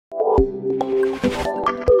On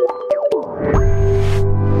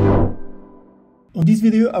this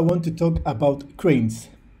video, I want to talk about cranes.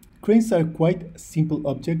 Cranes are quite simple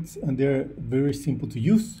objects and they're very simple to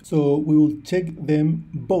use. So we will check them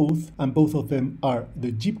both, and both of them are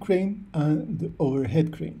the jeep crane and the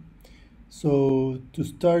overhead crane. So to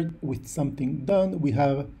start with something done, we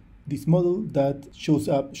have this model that shows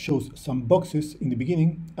some boxes in the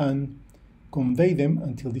beginning and convey them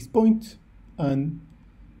until this point, and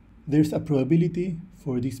there's a probability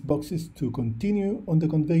for these boxes to continue on the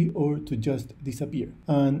convey or to just disappear.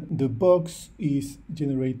 And the box is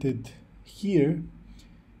generated here,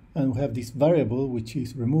 and we have this variable which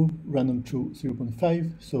is remove random true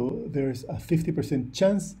 0.5, so there's a 50%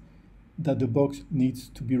 chance that the box needs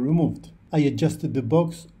to be removed. I adjusted the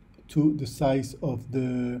box to the size of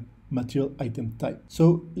the material item type.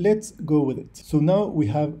 So let's go with it. So now we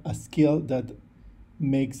have a scale that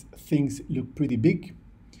makes things look pretty big.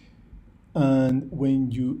 And when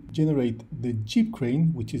you generate the jeep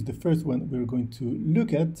crane, which is the first one we're going to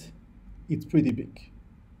look at, it's pretty big.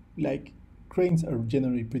 Like, cranes are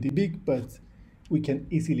generally pretty big, but we can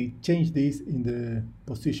easily change this in the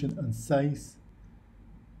position and size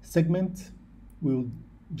segment. We'll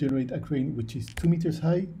generate a crane which is 2 meters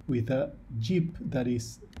high with a jeep that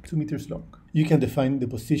is 2 meters long. You can define the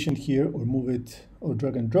position here or move it or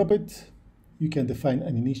drag and drop it. You can define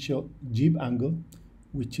an initial jeep angle,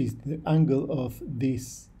 which is the angle of the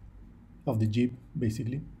jeep,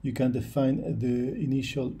 basically. You can define the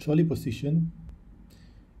initial trolley position,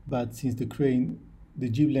 but since the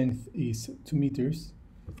jeep length is 2 meters,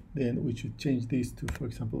 then we should change this to, for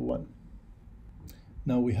example, 1.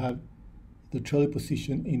 Now we have the trolley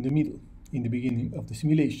position in the middle, in the beginning of the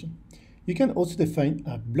simulation. You can also define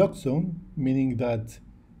a block zone, meaning that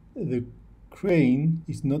the crane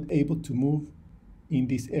is not able to move in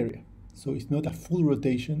this area. So it's not a full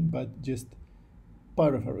rotation, but just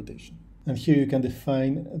part of a rotation. And here you can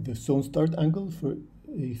define the zone start angle. For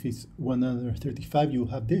if it's 135, you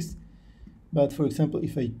have this. But for example,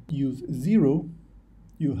 if I use 0,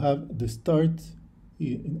 you have the start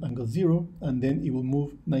in angle 0, and then it will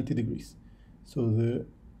move 90 degrees. So the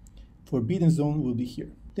forbidden zone will be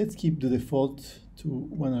here. Let's keep the default to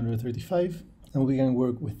 135, and we can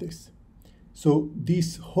work with this. So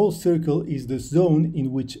this whole circle is the zone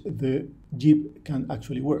in which the jeep can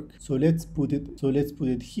actually work. So let's put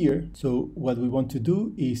it here. So what we want to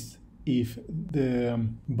do is, if the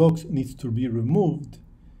box needs to be removed,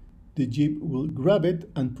 the jeep will grab it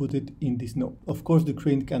and put it in this node. Of course, the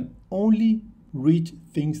crane can only reach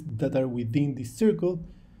things that are within this circle,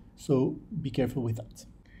 so be careful with that.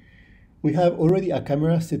 We have already a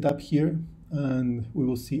camera set up here, and we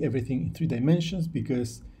will see everything in 3 dimensions,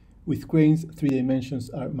 because with cranes, 3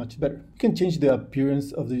 dimensions are much better. You can change the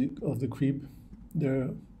appearance of the crib. There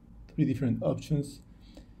are 3 different options,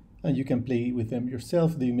 and you can play with them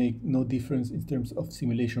yourself. They make no difference in terms of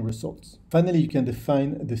simulation results. Finally, you can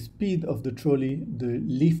define the speed of the trolley, the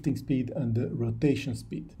lifting speed, and the rotation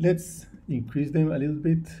speed. Let's increase them a little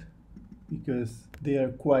bit, because they are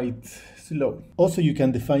quite slow. Also, you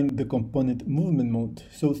can define the component movement mode.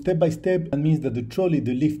 So step by step, that means that the trolley,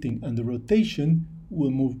 the lifting, and the rotation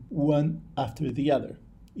will move one after the other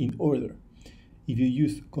in order. If you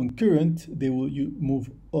use concurrent, they will move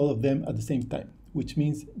all of them at the same time, which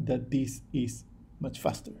means that this is much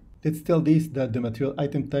faster. Let's tell this that the material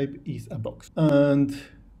item type is a box. And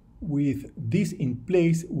with this in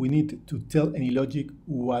place, we need to tell AnyLogic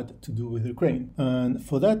what to do with the crane. And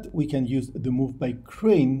for that, we can use the move by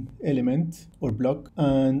crane element or block,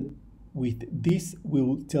 and with this, we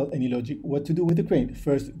will tell AnyLogic what to do with the crane.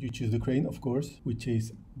 First, you choose the crane, of course, which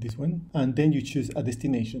is this one, and then you choose a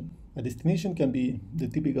destination. A destination can be the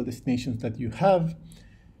typical destinations that you have.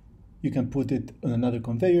 You can put it on another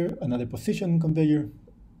conveyor, another position conveyor.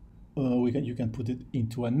 You can put it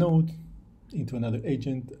into a node, into another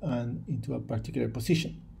agent, and into a particular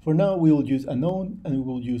position. For now, we will use a node, and we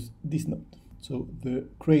will use this node. So the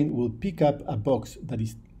crane will pick up a box that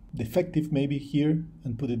is defective, maybe here,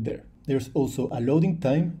 and put it there. There's also a loading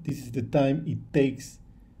time. This is the time it takes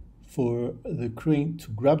for the crane to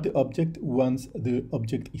grab the object once the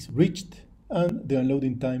object is reached, and the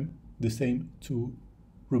unloading time the same to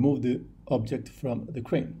remove the object from the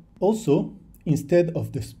crane. Also, instead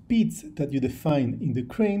of the speeds that you define in the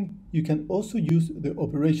crane, you can also use the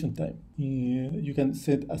operation time. You can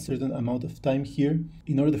set a certain amount of time here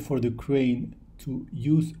in order for the crane to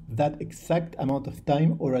use that exact amount of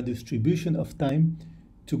time or a distribution of time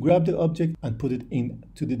to grab the object and put it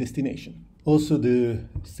into the destination. Also, the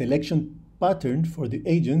selection pattern for the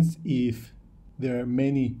agents, if there are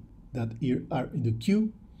many that are in the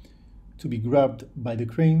queue, to be grabbed by the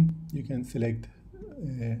crane, you can select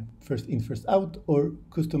first in, first out, or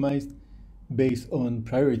customized based on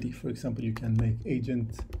priority. For example, you can make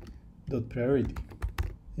agent.priority,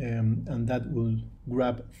 and that will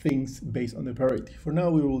grab things based on the priority. For now,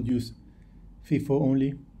 we will use FIFO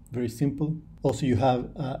only, very simple. Also, you have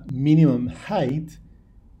a minimum height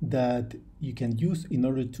that you can use in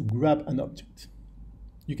order to grab an object.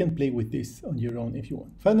 You can play with this on your own if you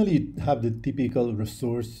want. Finally, you have the typical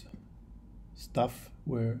resource stuff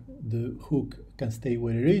where the hook can stay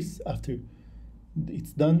where it is after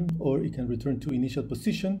it's done, or it can return to initial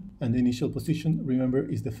position, and the initial position, remember,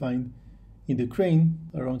 is defined in the crane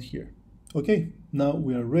around here. Okay, now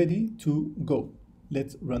we are ready to go.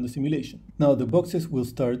 Let's run the simulation. Now the boxes will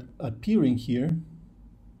start appearing here,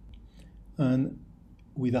 and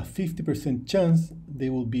with a 50% chance they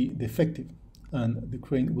will be defective and the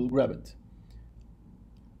crane will grab it.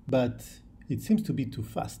 But it seems to be too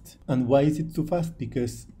fast. And why is it too fast?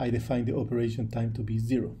 Because I defined the operation time to be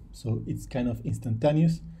 0. So it's kind of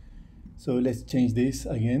instantaneous. So let's change this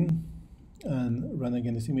again and run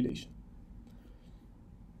again the simulation.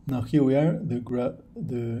 Now here we are,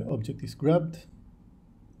 the object is grabbed,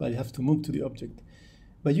 but you have to move to the object.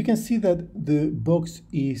 But you can see that the box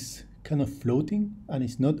is kind of floating and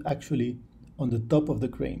it's not actually on the top of the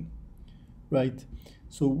crane, right?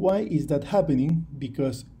 So why is that happening?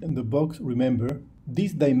 Because in the box, remember,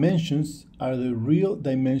 these dimensions are the real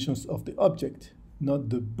dimensions of the object, not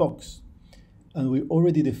the box. And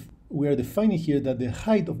we are defining here that the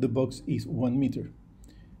height of the box is 1 meter.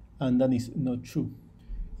 And that is not true.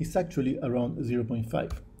 It's actually around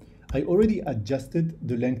 0.5. I already adjusted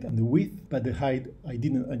the length and the width, but the height I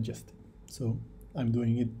didn't adjust. So I'm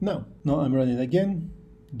doing it now. Now I'm running again.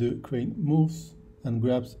 The crane moves and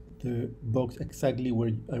grabs the box exactly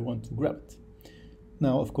where I want to grab it.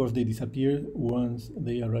 Now, of course, they disappear once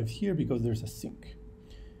they arrive here because there's a sink.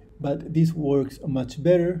 But this works much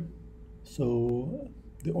better. So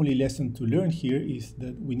the only lesson to learn here is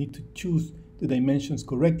that we need to choose the dimensions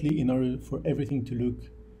correctly in order for everything to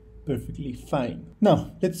look perfectly fine.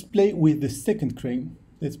 Now, let's play with the second crane.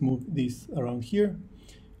 Let's move this around here.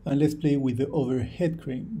 And let's play with the overhead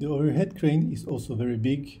crane. The overhead crane is also very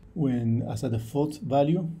big as a default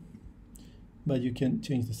value, but you can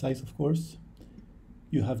change the size, of course.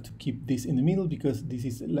 You have to keep this in the middle because this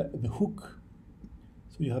is the hook.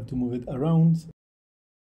 So you have to move it around.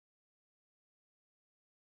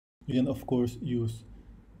 You can, of course, use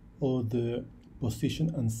all the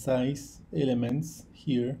position and size elements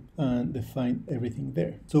here and define everything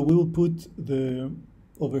there. So we will put the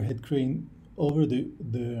overhead crane over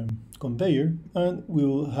the conveyor, and we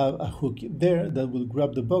will have a hook there that will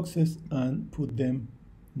grab the boxes and put them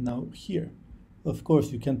now here. Of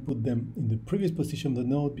course, you can put them in the previous position of the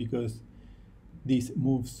node because this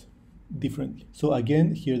moves differently. So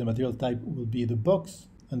again, here the material type will be the box,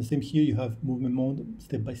 and the same here you have movement mode,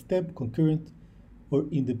 step by step, concurrent, or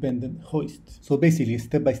independent hoist. So basically,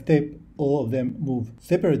 step by step, all of them move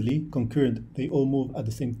separately. Concurrent, they all move at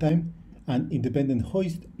the same time. And independent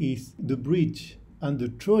hoist is the bridge and the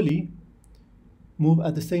trolley move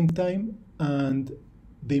at the same time and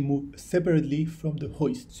they move separately from the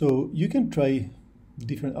hoist. So you can try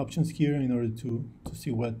different options here in order to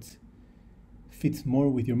see what fits more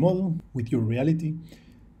with your model, with your reality.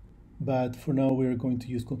 But for now, we're going to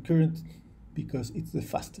use concurrent because it's the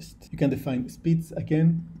fastest. You can define speeds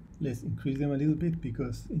again. Let's increase them a little bit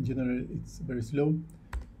because in general it's very slow.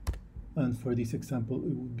 And for this example,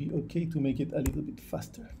 it would be okay to make it a little bit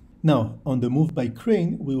faster. Now, on the move by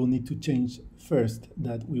crane, we will need to change first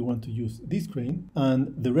that we want to use this crane,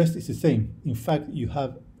 and the rest is the same. In fact, you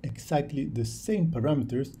have exactly the same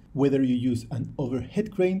parameters whether you use an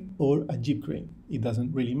overhead crane or a jeep crane. It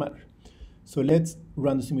doesn't really matter. So let's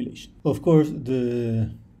run the simulation. Of course,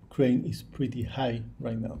 the crane is pretty high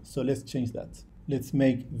right now, so let's change that. Let's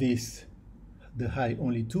make the height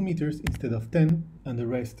only 2 meters instead of 10, and the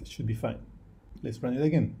rest should be fine. Let's run it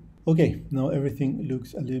again. Okay, now everything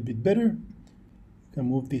looks a little bit better. You can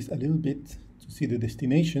move this a little bit to see the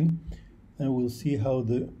destination, and we'll see how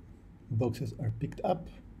the boxes are picked up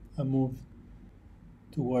and moved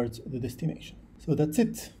towards the destination. So that's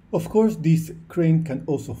it. Of course, this crane can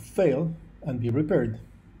also fail and be repaired,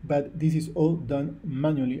 but this is all done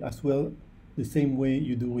manually as well, the same way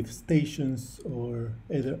you do with stations or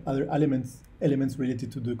other elements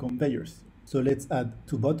related to the conveyors. So let's add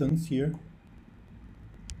 2 buttons here.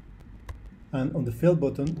 And on the fail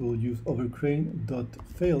button, we'll use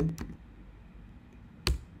overcrane.fail.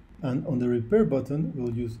 And on the repair button,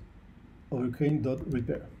 we'll use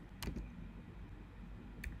overcrane.repair.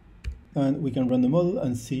 and we can run the model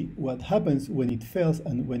and see what happens when it fails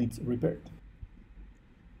and when it's repaired.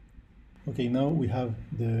 Okay, now we have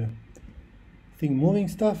the thing moving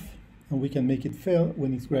stuff, and we can make it fail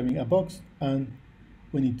when it's grabbing a box, and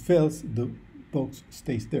when it fails, the box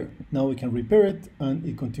stays there. Now we can repair it and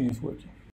it continues working.